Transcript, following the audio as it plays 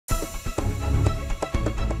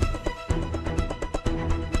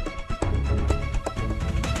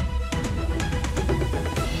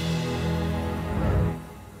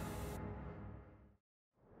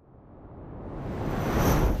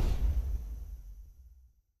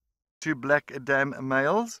Two black dam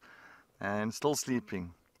males and still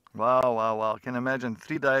sleeping. Wow, wow, wow. I can imagine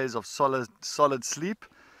 3 days of solid sleep.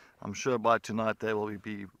 I'm sure by tonight they will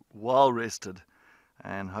be well rested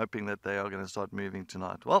and hoping that they are going to start moving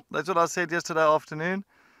tonight. Well, that's what I said yesterday afternoon.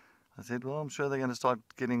 I said, well, I'm sure they're going to start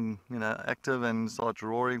getting, active and start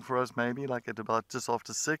roaring for us maybe like at about just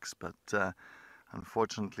after 6, but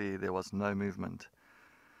unfortunately there was no movement.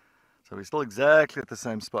 So we're still exactly at the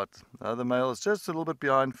same spot. The other male is just a little bit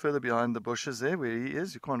behind, further behind the bushes there where he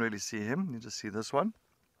is. You can't really see him, you just see this one.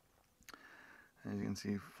 As you can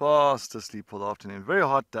see, fast asleep for the afternoon. Very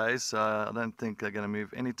hot day, so I don't think they're going to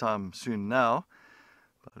move anytime soon now.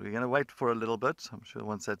 But we're going to wait for a little bit. I'm sure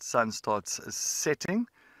once that sun starts setting,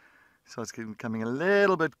 starts becoming a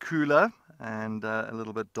little bit cooler and a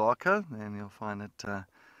little bit darker, then you'll find that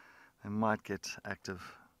they might get active.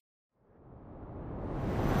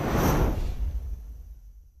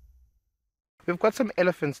 We've got some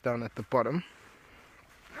elephants down at the bottom,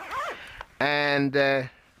 and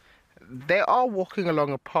they are walking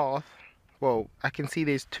along a path. Well, I can see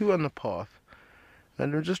there's 2 on the path,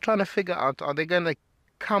 and I'm just trying to figure out, are they going to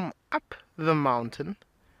come up the mountain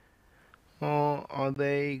or are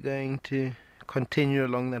they going to continue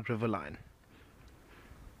along that river line?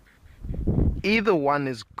 Either one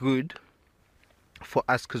is good for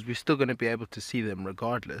us because we're still going to be able to see them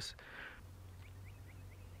regardless.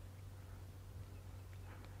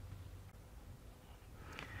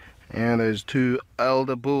 And those 2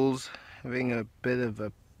 elder bulls having a bit of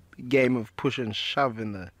a game of push and shove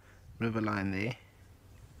in the river line there.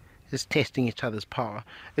 Just testing each other's power.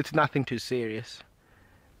 It's nothing too serious.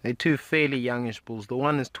 They're 2 fairly youngish bulls. The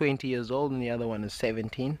one is 20 years old and the other one is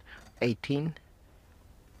 17, 18.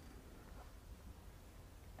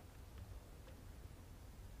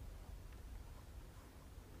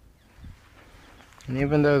 And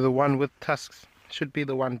even though the one with tusks should be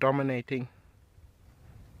the one dominating,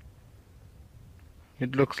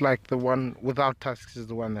 it looks like the one without tusks is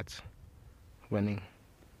the one that's winning.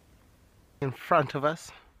 In front of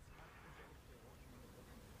us,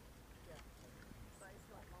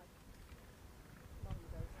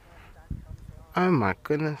 oh my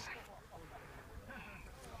goodness.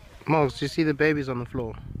 Mogs, do you see the babies on the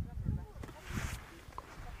floor?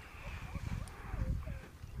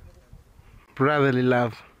 Brotherly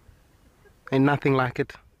love. Ain't nothing like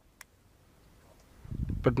it.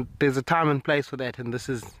 But there's a time and place for that, and this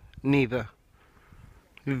is neither.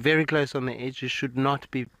 You're very close on the edge. You should not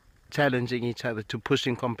be challenging each other to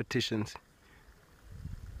pushing competitions.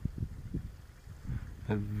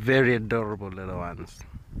 They're very adorable little ones.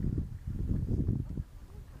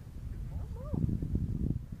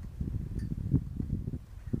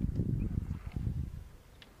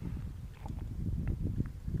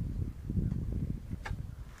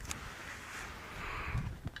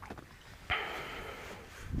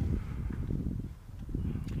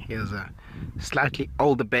 Here's a slightly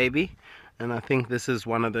older baby, and I think this is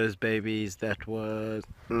one of those babies that was,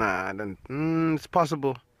 it's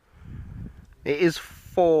possible. There is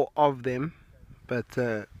 4 of them, but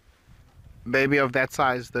baby of that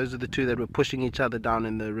size, those are the 2 that were pushing each other down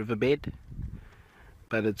in the riverbed.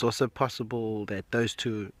 But it's also possible that those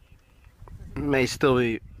 2 may still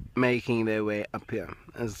be making their way up here,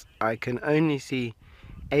 as I can only see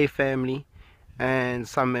A family and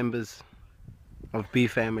some members of B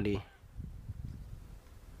family.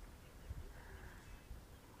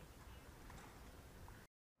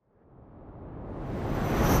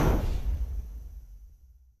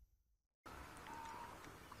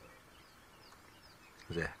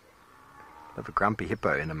 There's a bit of a grumpy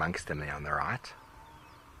hippo in amongst them there on the right.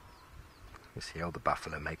 You see all the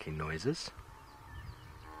buffalo making noises.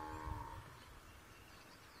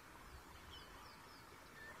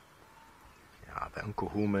 Yeah, the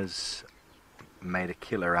Nkuhumas made a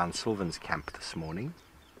kill around Sylvan's camp this morning.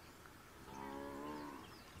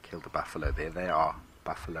 Killed a buffalo there. They are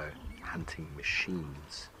buffalo hunting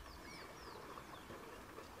machines.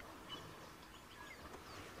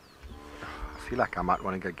 I feel like I might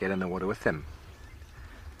want to go get in the water with them.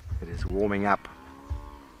 It is warming up.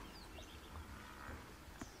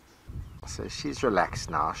 So she's relaxed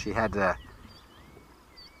now. She had a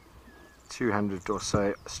 200 or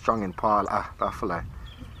so strong Impala buffalo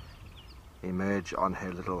emerge on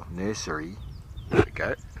her little nursery. There we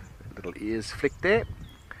go. Little ears flicked there.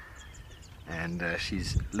 And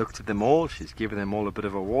she's looked at them all. She's given them all a bit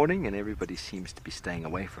of a warning, and everybody seems to be staying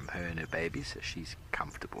away from her and her baby, so she's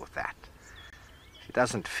comfortable with that. She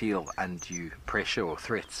doesn't feel undue pressure or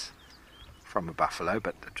threats from a buffalo,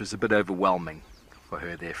 but it was a bit overwhelming for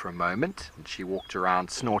her there for a moment, and she walked around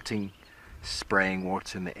snorting spraying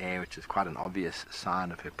water in the air, which is quite an obvious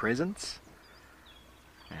sign of her presence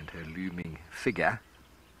and her looming figure.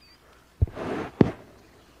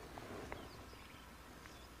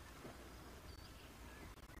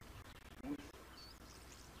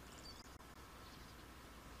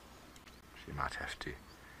 She might have to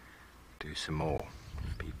do some more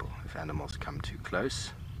if animals come too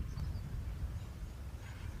close.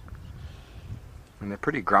 And they're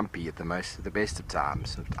pretty grumpy at the best of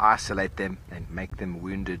times. Isolate them and make them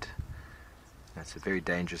wounded. That's a very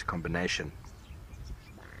dangerous combination.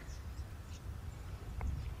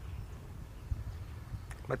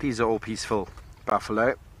 But these are all peaceful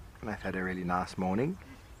buffalo. They've had a really nice morning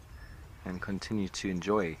and continue to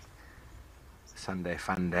enjoy Sunday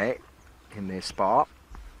fun day in their spa.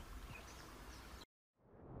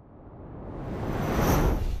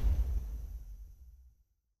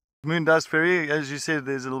 Moon Dust Ferry, as you said,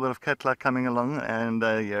 there's a little bit of catluck coming along, and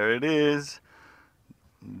here it is.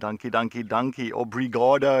 Donkey,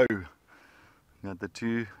 obrigado. Got the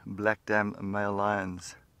two black dam male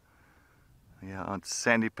lions. Yeah, on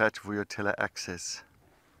sandy patch for your tele access.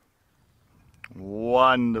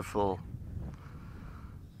 Wonderful.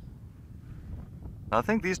 I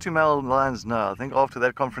think these two male lions know. I think after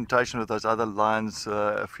that confrontation with those other lions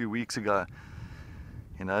a few weeks ago,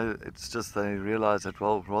 you know, it's just they realize that,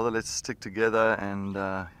 well, rather let's stick together and,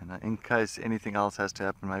 you know, in case anything else has to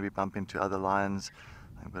happen, maybe bump into other lions.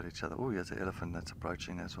 They've got each other. Oh, here's an elephant that's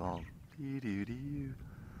approaching as well. I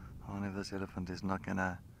wonder if this elephant is not going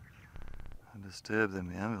to disturb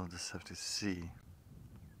them. Yeah, we'll just have to see.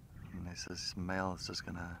 Unless this male is just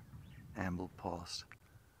going to amble past.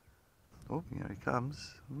 Oh, here he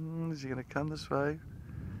comes. Is he going to come this way?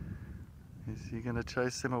 Is he going to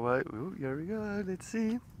chase them away? Oh, here we go. Let's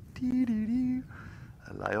see.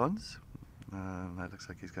 Lions. That looks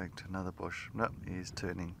like he's going to another bush. No, he's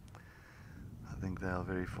turning. I think they are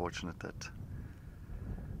very fortunate that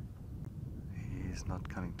he's not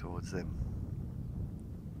coming towards them.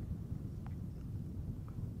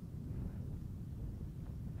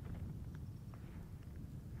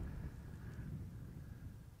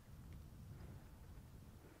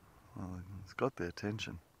 Well, it's got their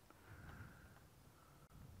attention.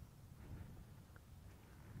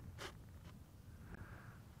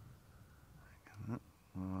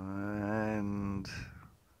 And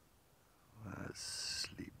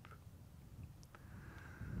sleep.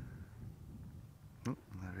 I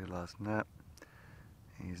realized now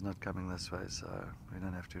he's not coming this way, so we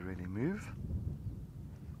don't have to really move.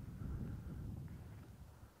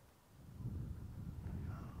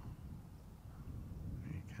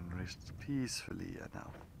 We can rest peacefully here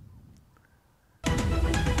now.